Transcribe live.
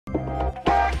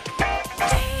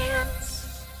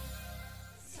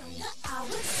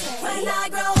When I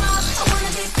grow up, I wanna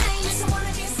be famous, I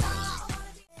wanna be a star.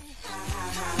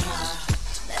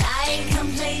 But I ain't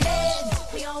completed.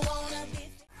 We all wanna be.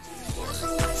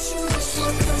 Careful what you wish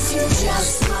for, 'cause you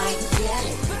just might get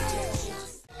it.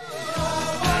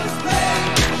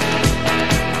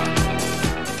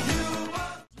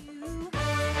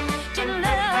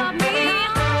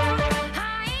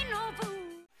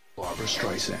 Barbra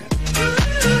Streisand.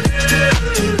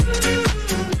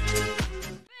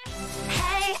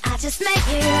 Hey, I just met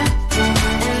you,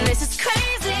 and this is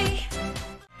crazy.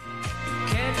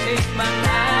 Can't take my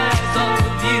eyes off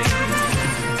of you.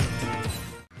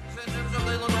 Representatives of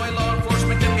the Illinois law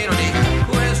enforcement community,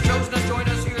 who has chosen to join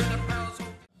us here in the Palace.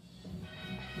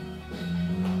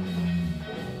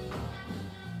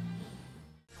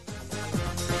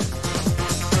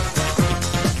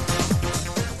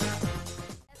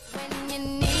 When you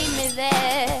need me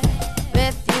there,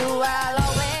 with you I'll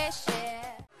always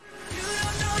share. You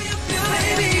don't know you feel,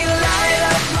 baby, you light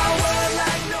up my world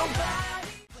like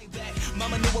nobody.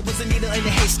 Mama knew I was a needle in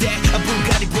a haystack, a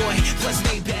Bugatti boy, plus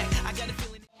Maybach. I got a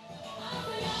feeling.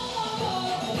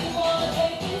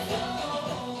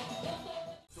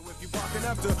 So if you barking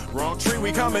up the wrong tree,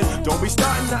 we coming. Don't be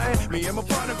starting nothing. Me and my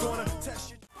partner gonna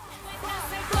test you.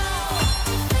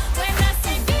 When I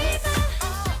say Viva,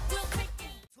 we'll pick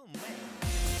it.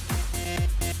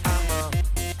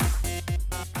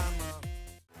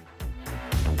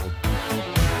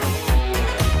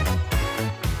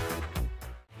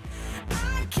 I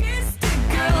kissed a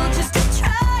girl just to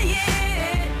try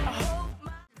it. I hope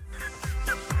my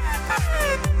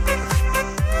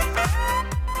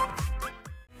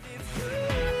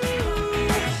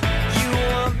You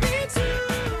want me to?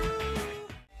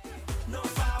 No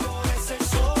favor es el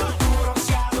sol,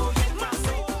 bronceado y el más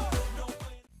sol.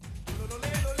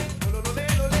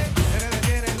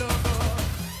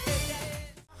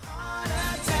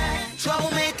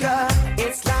 Troublemaker,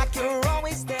 it's like you're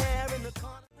always there in the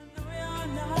corner. I know you're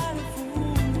not a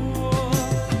fool.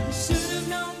 You should have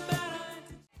known better.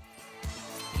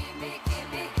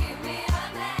 give me a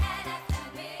man after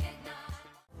midnight.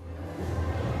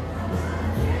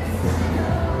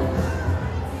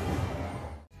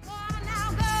 Go on now,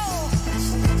 go.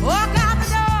 Walk out the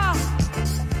door.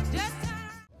 Just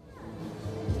turn.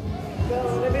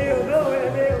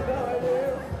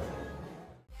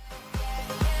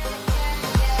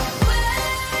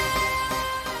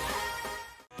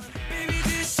 Baby,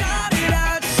 just shout it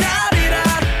out,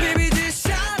 baby, just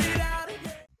shout it out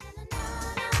again.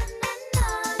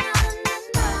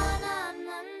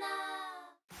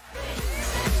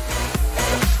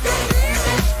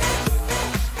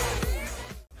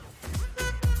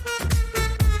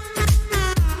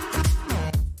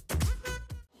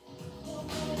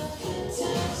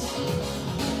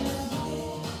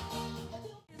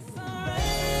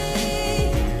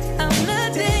 I'm not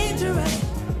dangerous.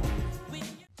 When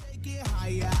you take it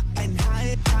higher and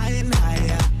higher, higher and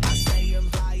higher, I say I'm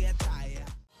higher, higher.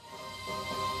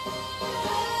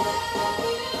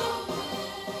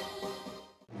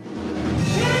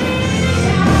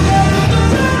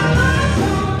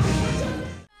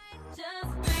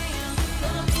 Just being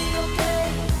gonna be okay.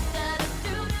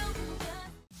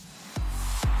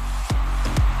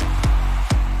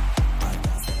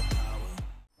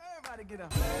 Everybody get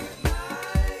up.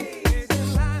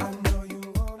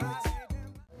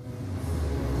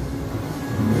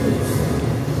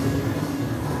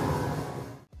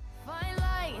 Fine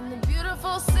light in the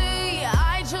beautiful sea.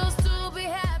 I chose to be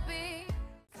happy.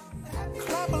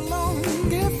 Clap along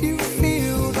if you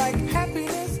feel like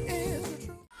happiness is the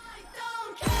truth. I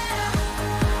don't care.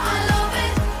 I love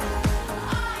it.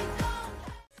 I don't.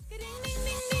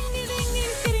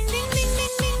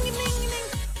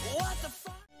 What the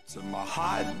fuck? To my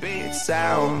heartbeat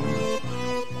sound.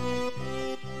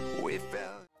 We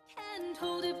felt. Can't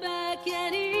hold it back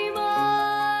anymore.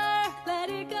 Let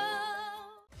it go.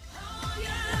 Oh,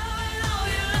 your love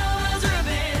was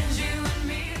revenge. You and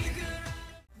me could.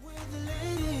 We're the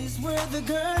ladies, we're the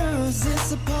girls.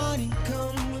 It's a party.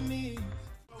 Come with me.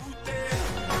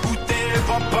 Ute,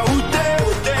 papa, ute,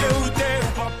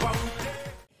 papa,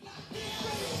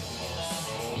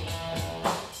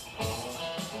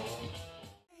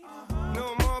 no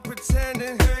more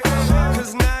pretending,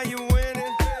 'cause now you're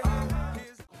winning.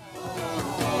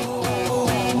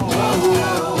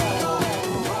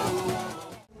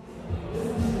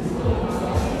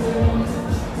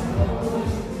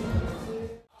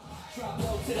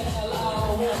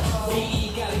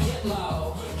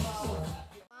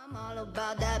 I'm all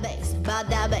about that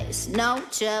bass, no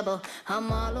trouble.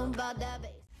 I'm all about that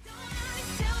bass.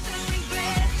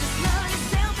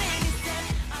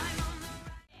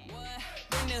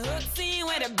 Bring the hooks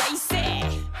basic.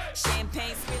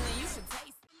 Champagne spilling, you should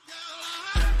taste it.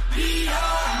 Be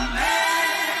your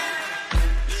man.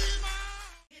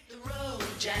 Hit the road,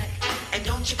 Jack, and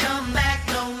don't you come back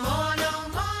no more, no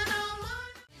more, no more.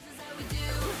 This is how we do,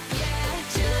 yeah.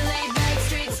 Chill, laid back,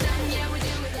 street style, yeah, we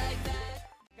do it like that.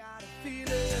 Got a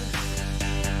feeling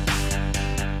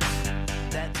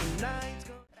that tonight's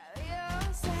gonna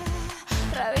Rabiosa,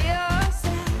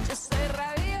 rabiosa, yo soy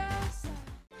rabiosa.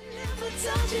 Never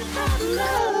told you about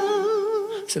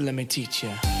love. So let me teach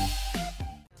you.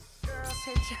 Girls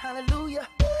hit you, hallelujah.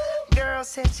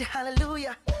 Girls hit you,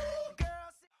 hallelujah.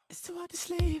 Girls, it's too hard to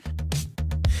sleep.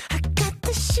 I got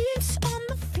the sheets on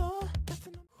the floor.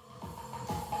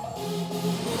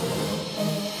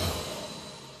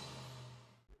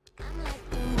 I'm like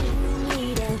the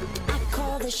ringleader. I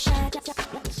call the shot.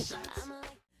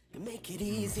 You make it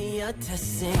easier to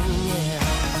sing,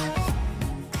 yeah.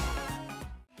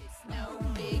 It's no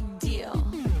big deal.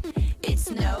 It's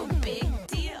no big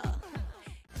deal.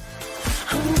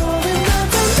 I'm going up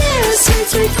the mirror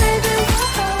since we played the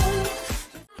wall.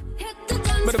 Hit the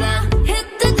dance now. Hit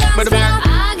the dance now.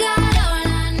 I got all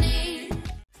I need.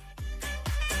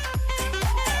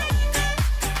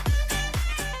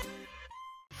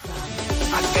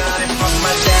 I got it from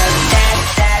my dad.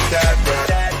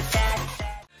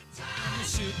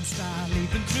 Shooting star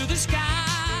leaping through the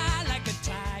sky like a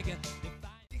tiger.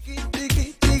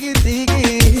 Diggy, diggy,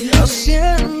 diggy. Lo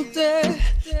siente.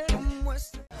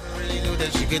 Really knew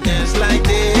that she could dance like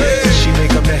this. She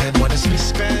make a man wanna speak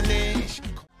Spanish.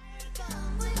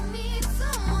 Come with me,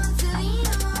 someone to lean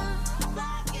on.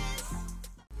 Like it's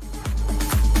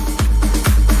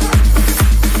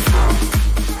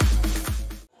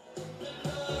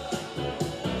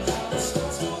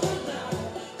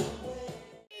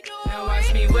Now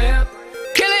watch me whip,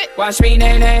 kill it. Watch me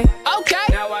nay nay. Okay.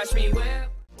 Now watch me whip.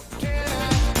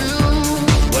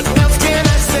 What else can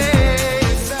I say?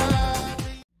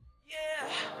 Sorry.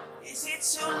 Yeah, is it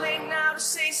too late now to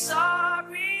say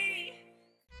sorry?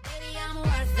 Baby, I'm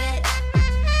worth it.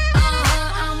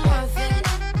 I'm worth it.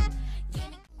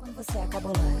 Quando você acaba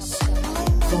o lanche,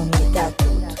 vomita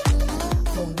tudo,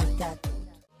 vomita tudo.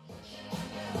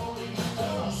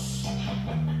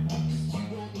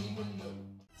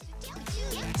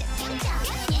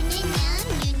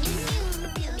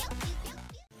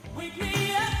 Wake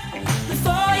me up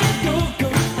before you go.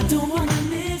 I don't wanna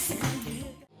miss it.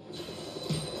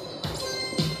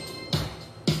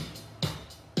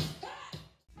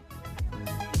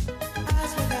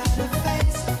 Eyes without a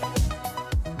face.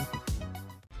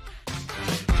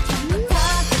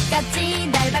 끝까지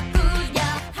날 바꾸려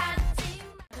하지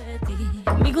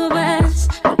마. Amigo ves,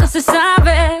 nunca se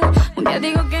sabe. Un día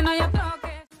digo que no, yo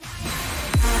toque.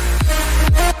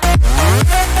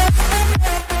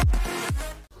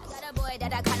 I got a boy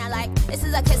that I kinda like. This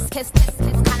is a kiss, kiss, kiss,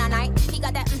 kiss kinda night. He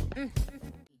got that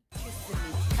Kissing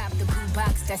me, cop the blue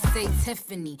box that say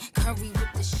Tiffany. Curry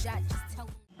with the shot, just tell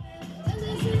me.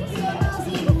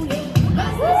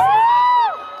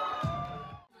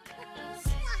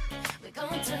 we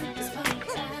gon' turn this party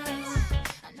down.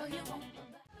 I know you won't.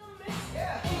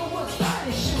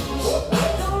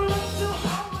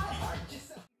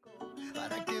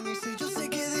 Para que mi sello se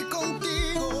quede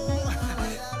contigo.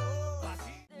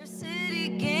 Their city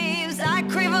games, I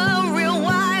crave a real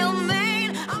wild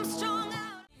man. I'm strong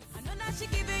out. I know that she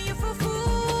giving you for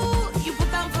food. You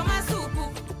put down for my soup,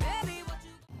 baby. What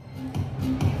you?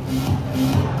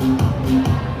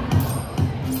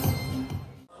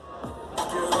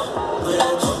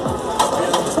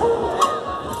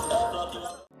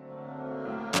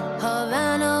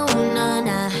 Havana, ooh, na,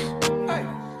 na.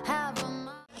 Have a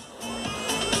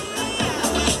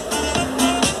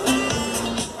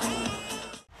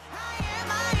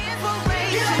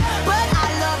but I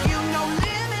love you, no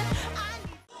limit.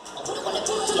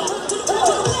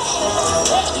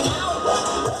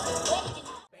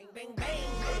 Bang bang bang.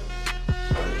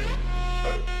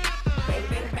 Bang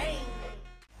bang bang.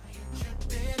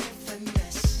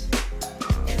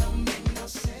 It don't make no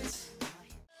sense.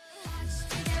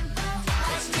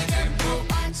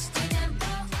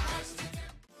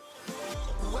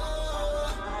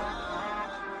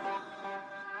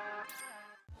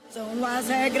 São as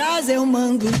regras, eu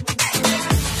mando.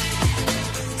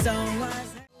 São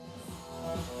as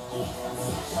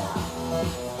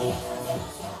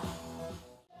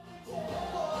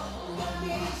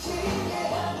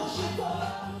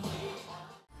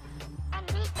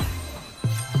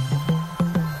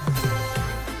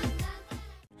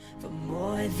For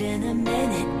more than a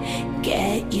minute,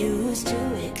 get used to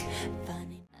it.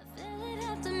 Funny. I feel it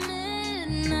after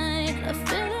midnight. I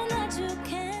feel it that you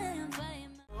can't fight.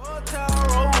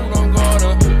 I'm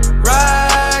gonna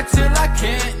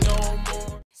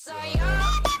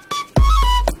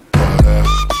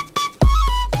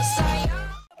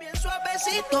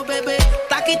Despacito, bebé.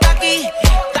 Taki, taki,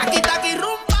 taki, taki,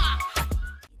 rumba.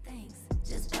 Thanks,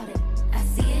 just bought it. I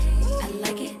see it, I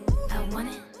like it, I want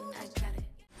it, I got it.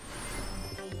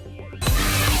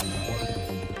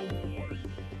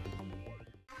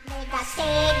 Nega,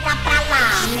 chega pra lá.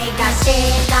 Nega,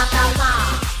 chega pra lá.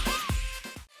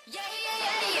 Yeah, yeah,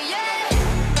 yeah, yeah.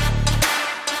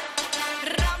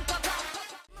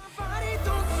 Body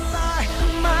don't lie,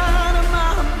 mine,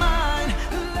 mine, mine.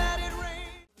 Let it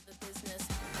rain. The business,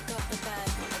 I got the bag,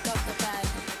 I got the bag,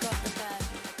 I got the bag,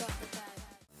 I got the bag.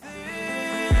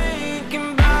 Thinking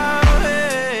about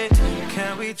it.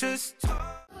 Can we just talk?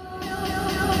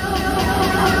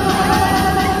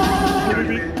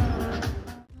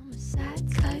 I'm a sad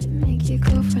type, make your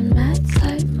girlfriend mad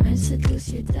type, might seduce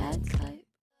your dad type.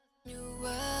 New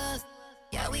world,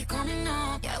 yeah we coming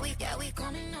up, yeah we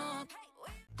coming up.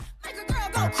 Make a girl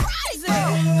go crazy.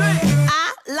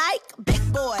 I like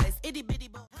big boys, itty bitty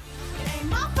boys. It ain't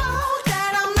my fault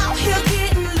that I'm out here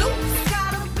getting loose.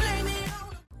 Gotta blame it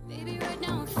on Baby, right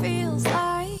now it feels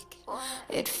like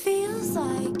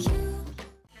you.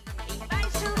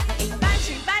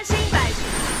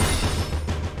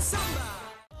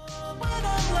 when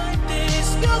I'm like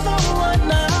this. You're the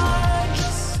one I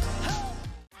just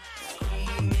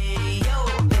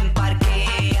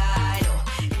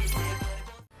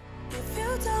If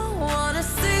you don't wanna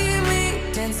see me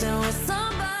dancing with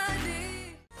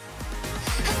somebody,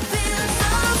 I feel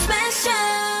so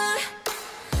special.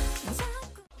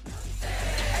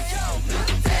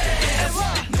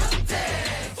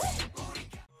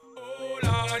 Hold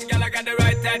on, girl, I got the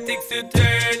right tactics to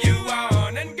turn you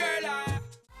on, and girl,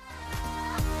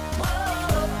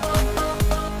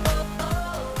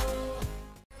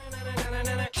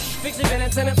 Fix your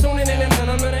minutes and I'm tuning in and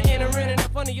I'm gonna enter in and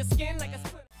up under your skin like a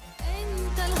splinter.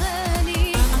 أنت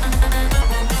الغالي.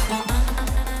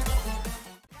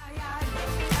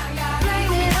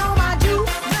 blame it on my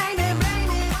juice, blame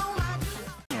it on my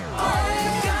juice.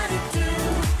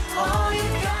 All you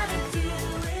gotta do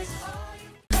is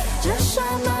Just 什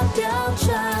么标准？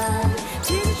其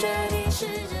实决定是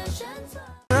这选择。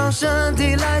让身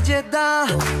体来解答，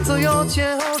左右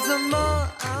前后怎么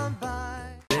安排？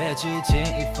别去轻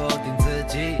易否定自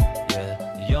己，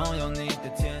你拥有你的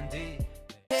天地。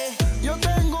Yo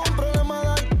tengo un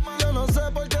problema, yo no sé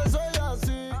por qué soy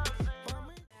así.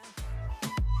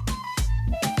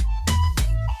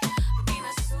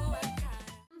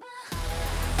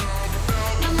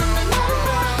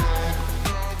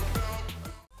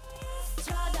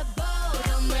 Try the boat,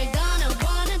 and we're gonna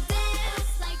wanna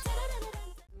dance like.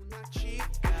 Una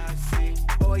chica así.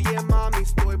 Oye mami,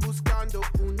 estoy buscando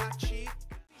una chica.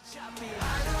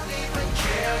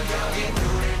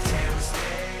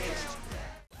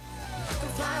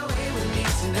 fly away with me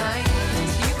tonight.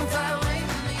 You can fly away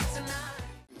with me tonight.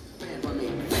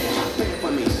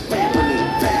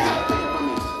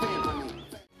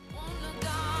 Won't look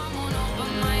down, won't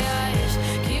open my eyes.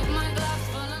 Keep my glass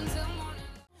full until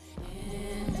morning.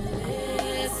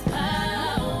 Endless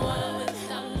power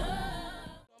without love.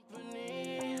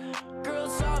 Girl,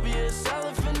 it's obvious,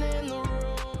 elephant in the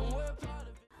room. We're part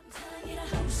of it. I'm telling you to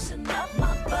loosen up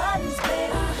my buttons,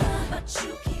 baby, but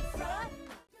you keep running.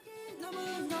 No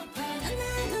move, no plan, and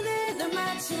then the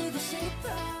match to the shape of.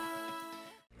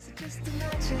 Just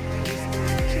imagine.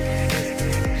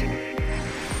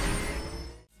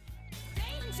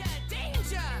 Danger,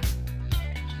 danger.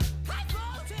 High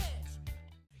voltage.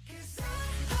 'Cause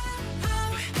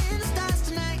I'm in the stars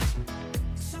tonight.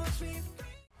 So sweet.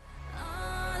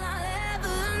 All I'll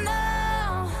ever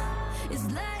know is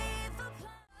life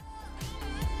apart.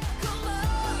 Come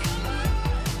on,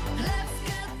 let's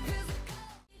get physical.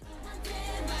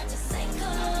 Nothing but to say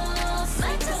close,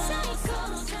 like to say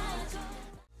close.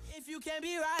 If you can't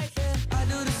be right, yeah, I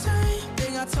do the same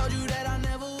thing. I told you that I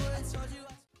never would. I told you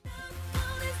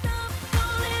Only stop,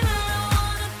 only I don't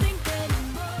wanna think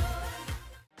anymore.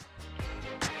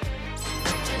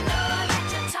 You know that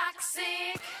you're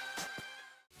toxic.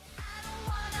 I don't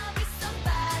wanna be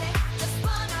somebody, just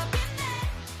wanna be me.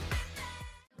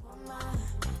 Woman,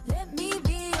 let me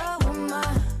be your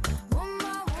woman,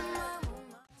 woman, woman,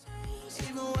 woman.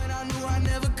 even when I knew I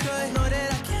never could. Know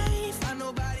that I can't find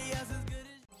nobody else as good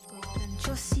as you. Plant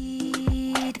your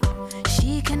seed,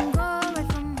 she can grow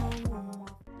right from a womb.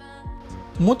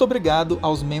 Muito obrigado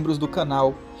aos membros do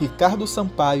canal Ricardo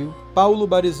Sampaio, Paulo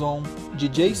Barizon,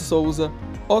 DJ Souza,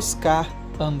 Oscar,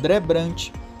 André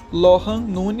Brant, Lohan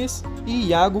Nunes e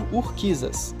Iago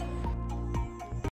Urquizas.